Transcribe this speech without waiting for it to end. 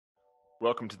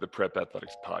Welcome to the Prep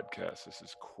Athletics Podcast. This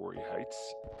is Cory Heitz.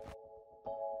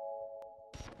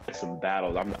 Some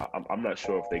battles. I'm not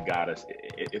sure if they got us.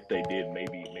 If they did,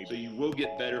 maybe. So you will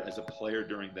get better as a player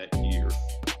during that year.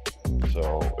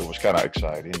 So it was kind of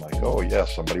exciting, like, oh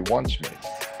yes, somebody wants me.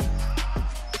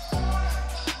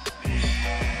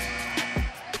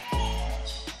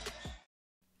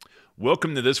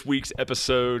 Welcome to this week's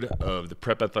episode of the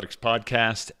Prep Athletics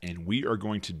Podcast, and we are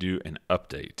going to do an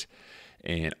update.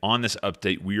 And on this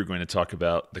update, we are going to talk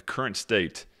about the current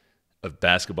state of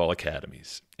basketball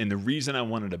academies. And the reason I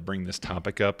wanted to bring this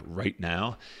topic up right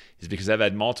now is because I've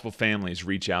had multiple families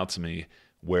reach out to me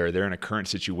where they're in a current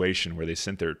situation where they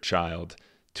sent their child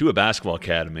to a basketball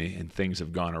academy and things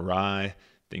have gone awry,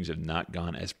 things have not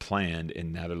gone as planned,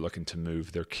 and now they're looking to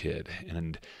move their kid.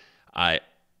 And I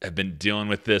have been dealing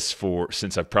with this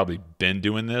since I've probably been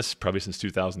doing this, probably since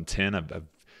 2010.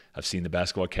 I've seen the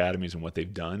basketball academies and what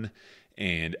they've done,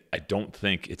 and I don't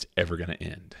think it's ever going to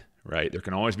end, right? There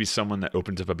can always be someone that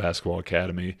opens up a basketball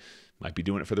academy, might be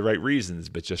doing it for the right reasons,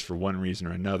 but just for one reason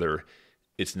or another,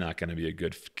 it's not going to be a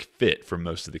good fit for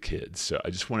most of the kids. So I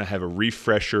just want to have a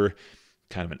refresher,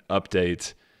 kind of an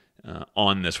update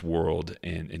on this world,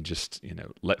 and just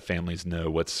let families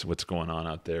know what's going on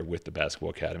out there with the basketball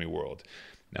academy world.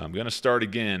 Now I'm going to start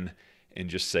again and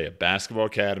just say a basketball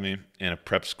academy and a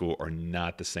prep school are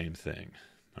not the same thing.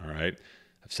 All right.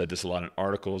 I've said this a lot in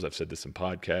articles. I've said this in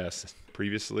podcasts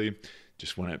previously.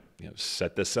 Just want to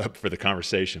set this up for the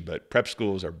conversation. But prep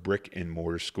schools are brick and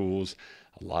mortar schools.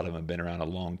 A lot of them have been around a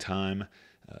long time,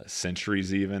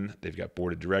 centuries even. They've got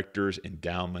board of directors,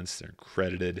 endowments. They're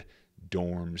accredited,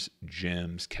 dorms,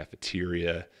 gyms,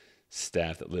 cafeteria,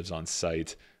 staff that lives on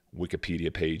site,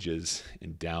 Wikipedia pages,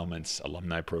 endowments,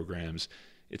 alumni programs.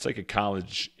 It's like a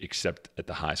college except at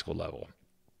the high school level,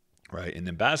 right? And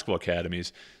then basketball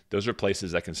academies, those are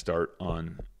places that can start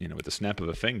on, with the snap of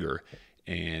a finger,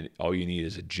 and all you need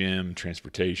is a gym,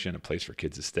 transportation, a place for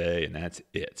kids to stay, and that's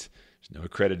it. There's no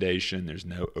accreditation, there's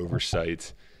no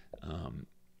oversight,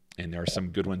 and there are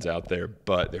some good ones out there,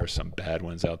 but there are some bad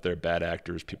ones out there, bad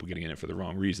actors, people getting in it for the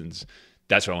wrong reasons.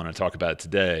 That's what I want to talk about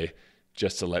today,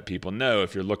 just to let people know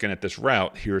if you're looking at this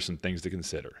route, here are some things to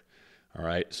consider. All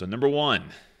right, so number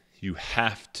one, you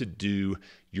have to do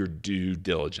your due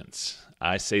diligence.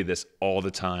 I say this all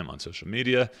the time on social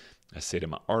media. I say it in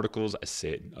my articles. I say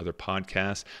it in other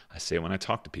podcasts. I say it when I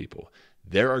talk to people.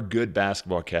 There are good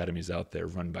basketball academies out there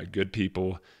run by good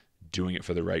people doing it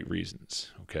for the right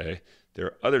reasons, okay? There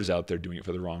are others out there doing it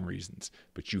for the wrong reasons,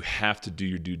 but you have to do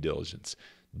your due diligence.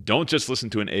 Don't just listen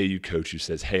to an AU coach who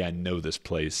says, hey, I know this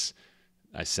place.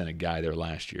 I sent a guy there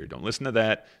last year. Don't listen to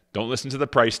that. Don't listen to the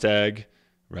price tag,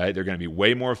 right? They're going to be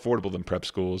way more affordable than prep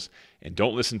schools. And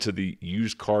don't listen to the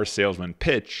used car salesman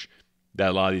pitch that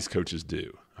a lot of these coaches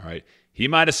do, all right? He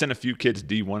might have sent a few kids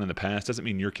D1 in the past. Doesn't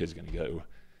mean your kid's going to go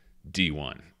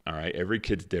D1, all right? Every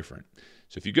kid's different.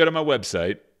 So if you go to my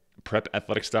website,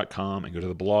 prepathletics.com, and go to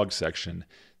the blog section,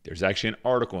 there's actually an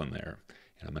article in there.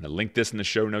 And I'm going to link this in the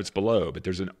show notes below, but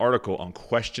there's an article on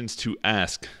questions to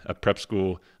ask a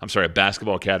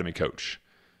basketball academy coach,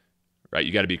 right?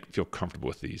 You got to feel comfortable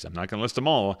with these. I'm not going to list them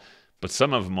all, but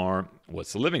some of them are,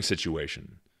 what's the living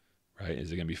situation, right?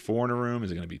 Is it going to be 4 in a room? Is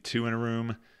it going to be 2 in a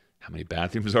room? How many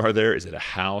bathrooms are there? Is it a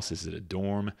house? Is it a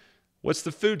dorm? What's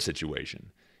the food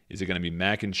situation? Is it going to be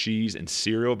mac and cheese and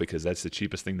cereal because that's the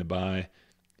cheapest thing to buy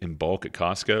in bulk at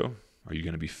Costco? Are you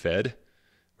going to be fed?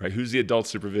 Right? Who's the adult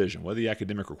supervision? What are the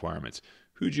academic requirements?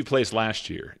 Who did you place last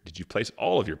year? Did you place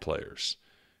all of your players?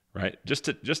 Right? Just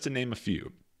to name a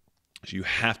few. So you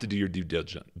have to do your due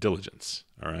diligence,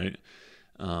 all right?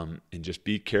 And just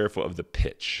be careful of the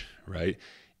pitch, right?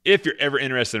 If you're ever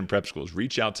interested in prep schools,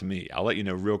 reach out to me. I'll let you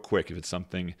know real quick if it's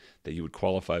something that you would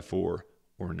qualify for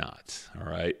or not,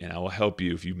 all right? And I will help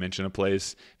you if you mention a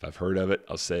place. If I've heard of it,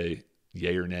 I'll say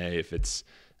yay or nay if it's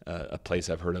a place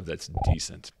I've heard of that's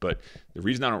decent. But the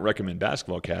reason I don't recommend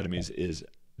basketball academies is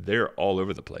they're all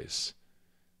over the place,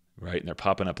 right? And they're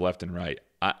popping up left and right.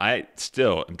 I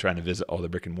still am trying to visit all the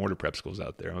brick and mortar prep schools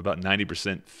out there. I'm about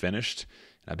 90% finished.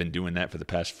 I've been doing that for the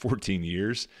past 14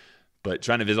 years. But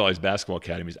trying to visit all these basketball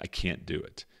academies, I can't do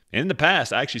it. And in the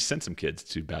past, I actually sent some kids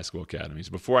to basketball academies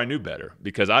before I knew better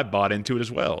because I bought into it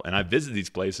as well. And I visited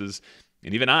these places,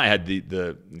 and even I had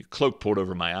the cloak pulled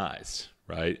over my eyes,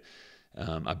 right?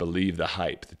 I believe the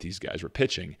hype that these guys were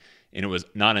pitching. And it was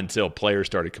not until players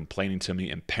started complaining to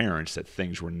me and parents that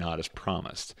things were not as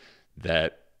promised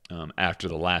that after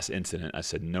the last incident, I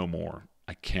said, no more.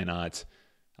 I cannot,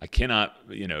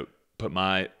 put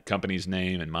my company's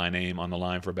name and my name on the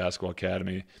line for a basketball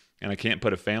academy. And I can't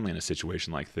put a family in a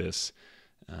situation like this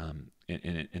and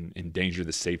endanger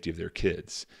the safety of their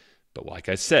kids. But like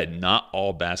I said, not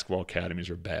all basketball academies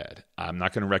are bad. I'm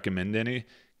not going to recommend any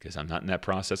because I'm not in that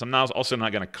process. I'm also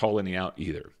not going to call any out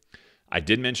either. I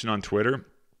did mention on Twitter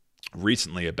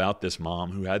recently about this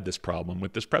mom who had this problem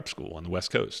with this prep school on the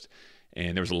West Coast.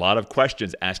 And there was a lot of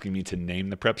questions asking me to name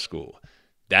the prep school.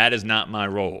 That is not my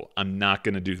role. I'm not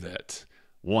going to do that.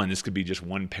 One, this could be just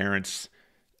one parent's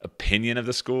opinion of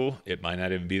the school. It might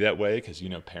not even be that way because,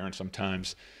 parents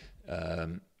sometimes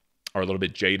are a little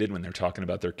bit jaded when they're talking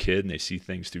about their kid and they see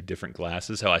things through different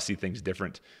glasses. How I see things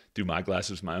different through my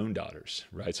glasses with my own daughters,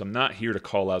 right? So I'm not here to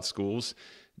call out schools.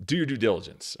 Do your due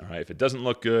diligence, all right? If it doesn't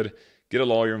look good, get a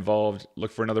lawyer involved.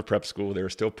 Look for another prep school. There are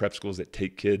still prep schools that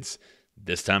take kids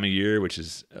this time of year, which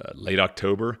is late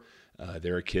October.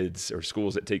 There are kids or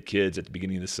schools that take kids at the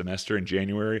beginning of the semester in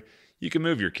January. You can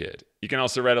move your kid. You can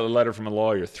also write a letter from a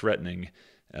lawyer threatening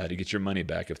to get your money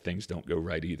back if things don't go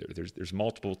right either. There's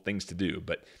multiple things to do,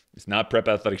 but it's not Prep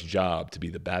Athletics' job to be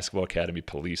the basketball academy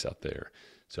police out there.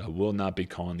 So I will not be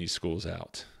calling these schools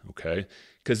out, okay?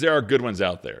 Because there are good ones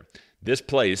out there. This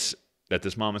place that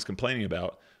this mom is complaining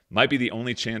about might be the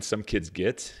only chance some kids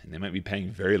get, and they might be paying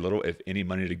very little, if any,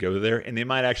 money to go there, and they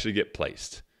might actually get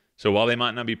placed. So while they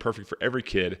might not be perfect for every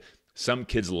kid, some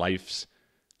kids' lives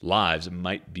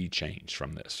might be changed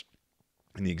from this.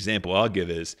 And the example I'll give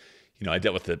is, I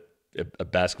dealt with a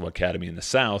basketball academy in the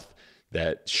South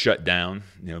that shut down,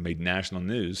 made national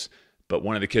news. But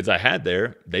one of the kids I had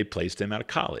there, they placed him out of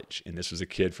college. And this was a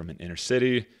kid from an inner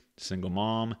city, single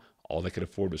mom. All they could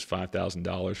afford was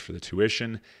 $5,000 for the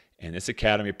tuition. And this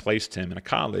academy placed him in a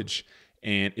college,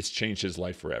 and it's changed his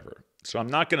life forever. So I'm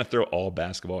not going to throw all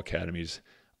basketball academies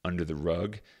under the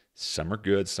rug. Some are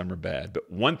good, some are bad.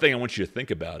 But one thing I want you to think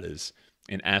about is,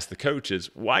 and ask the coaches,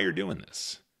 why you're doing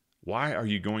this. Why are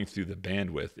you going through the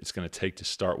bandwidth it's going to take to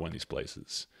start one of these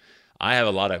places? I have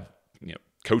a lot of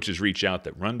coaches reach out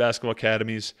that run basketball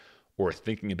academies or are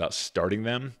thinking about starting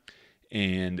them,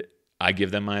 and I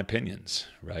give them my opinions,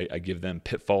 right? I give them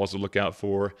pitfalls to look out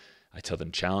for. I tell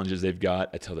them challenges they've got.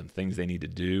 I tell them things they need to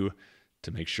do to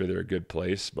make sure they're a good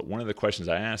place. But one of the questions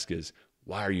I ask is,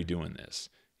 why are you doing this?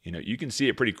 You can see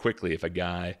it pretty quickly if a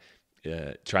guy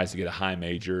tries to get a high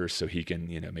major so he can,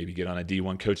 maybe get on a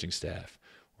D1 coaching staff.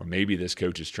 Or maybe this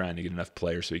coach is trying to get enough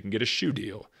players so he can get a shoe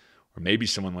deal. Or maybe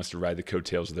someone wants to ride the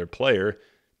coattails of their player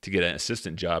to get an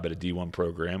assistant job at a D1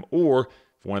 program. Or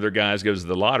if one of their guys goes to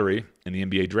the lottery in the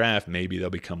NBA draft, maybe they'll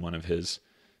become one of his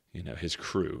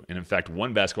crew. And in fact,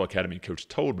 one basketball academy coach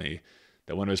told me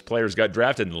that one of his players got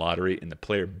drafted in the lottery and the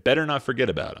player better not forget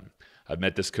about him. I've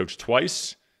met this coach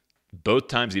twice. Both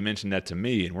times he mentioned that to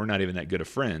me, and we're not even that good of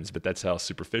friends, but that's how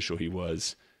superficial he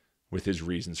was with his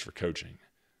reasons for coaching,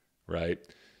 right?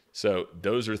 So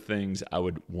those are things I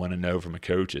would want to know from a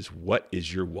coach is, what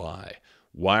is your why?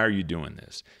 Why are you doing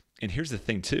this? And here's the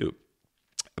thing too.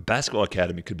 A basketball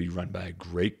academy could be run by a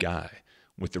great guy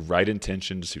with the right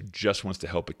intentions who just wants to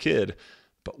help a kid,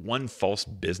 but one false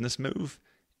business move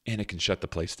and it can shut the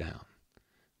place down,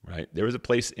 right? There was a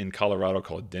place in Colorado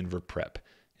called Denver Prep,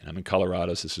 and I'm in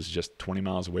Colorado, so this was just 20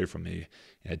 miles away from me.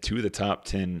 It had two of the top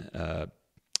 10,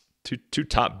 two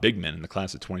top big men in the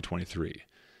class of 2023,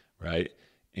 right?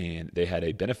 And they had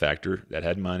a benefactor that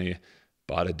had money,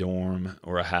 bought a dorm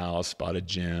or a house, bought a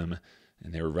gym,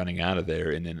 and they were running out of there.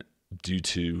 And then due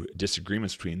to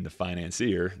disagreements between the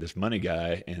financier, this money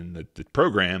guy, and the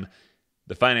program,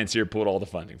 the financier pulled all the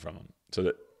funding from them. So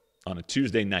that on a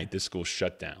Tuesday night, this school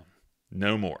shut down.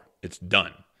 No more. It's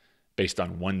done based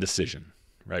on one decision,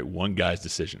 right? One guy's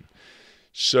decision.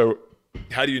 So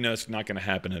how do you know it's not going to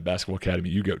happen at a basketball academy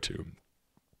you go to?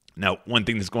 Now, one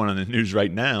thing that's going on in the news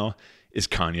right now is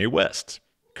Kanye West.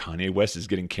 Kanye West is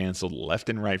getting canceled left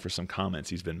and right for some comments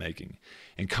he's been making.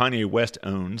 And Kanye West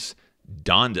owns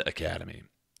Donda Academy,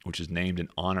 which is named in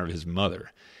honor of his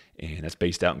mother. And that's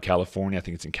based out in California. I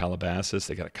think it's in Calabasas.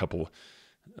 They got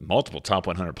multiple top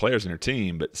 100 players in their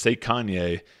team. But say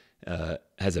Kanye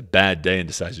has a bad day and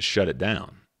decides to shut it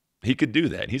down. He could do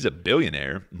that. He's a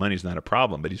billionaire. Money's not a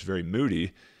problem, but he's very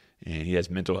moody. And he has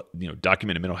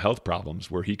documented mental health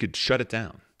problems where he could shut it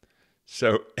down.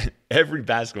 So every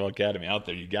basketball academy out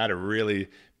there, you got to really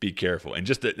be careful. And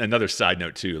just another side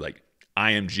note too, like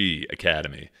IMG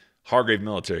Academy, Hargrave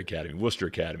Military Academy, Worcester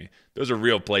Academy, those are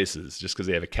real places. Just because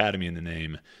they have academy in the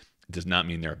name does not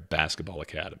mean they're a basketball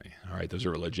academy. All right, those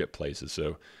are legit places.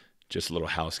 So just a little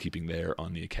housekeeping there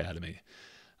on the academy.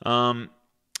 And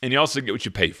you also get what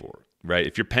you pay for, right?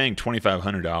 If you're paying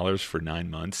 $2,500 for 9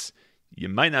 months, you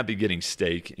might not be getting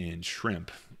steak and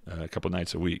shrimp a couple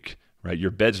nights a week. Right,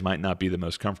 your beds might not be the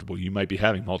most comfortable. You might be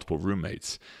having multiple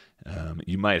roommates.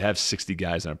 You might have 60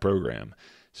 guys on a program.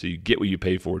 So you get what you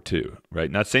pay for too,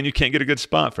 right? Not saying you can't get a good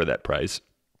spot for that price.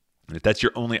 And if that's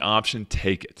your only option,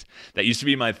 take it. That used to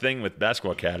be my thing with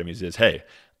basketball academies is, hey,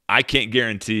 I can't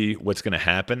guarantee what's going to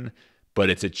happen, but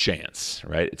it's a chance,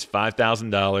 right? It's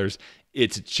 $5,000.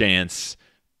 It's a chance.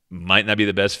 Might not be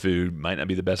the best food, might not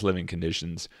be the best living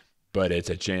conditions, but it's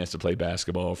a chance to play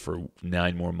basketball for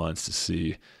 9 more months to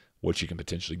see what you can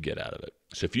potentially get out of it.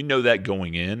 So if you know that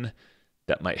going in,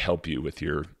 that might help you with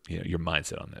your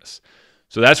mindset on this.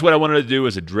 So that's what I wanted to do,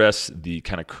 is address the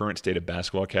kind of current state of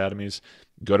basketball academies.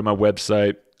 Go to my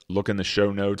website, look in the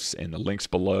show notes and the links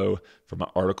below for my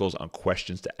articles on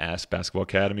questions to ask basketball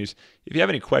academies. If you have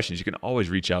any questions, you can always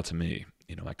reach out to me.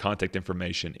 My contact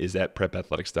information is at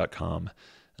prepathletics.com.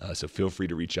 So feel free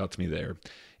to reach out to me there.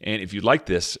 And if you like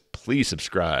this, please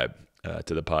subscribe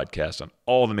to the podcast on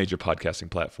all the major podcasting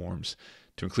platforms,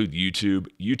 to include YouTube.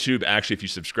 YouTube, actually, if you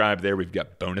subscribe there, we've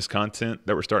got bonus content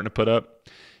that we're starting to put up.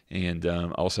 And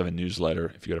I also have a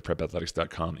newsletter. If you go to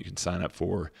prepathletics.com, you can sign up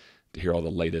to hear all the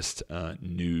latest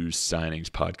news, signings,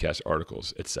 podcast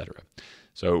articles, etc.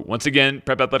 So once again,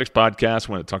 Prep Athletics Podcast.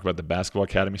 I want to talk about the basketball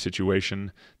academy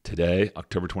situation today,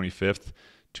 October 25th,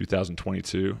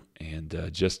 2022. And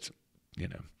just,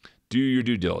 do your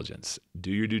due diligence.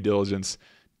 Do your due diligence.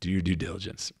 Do your due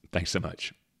diligence. Thanks so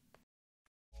much.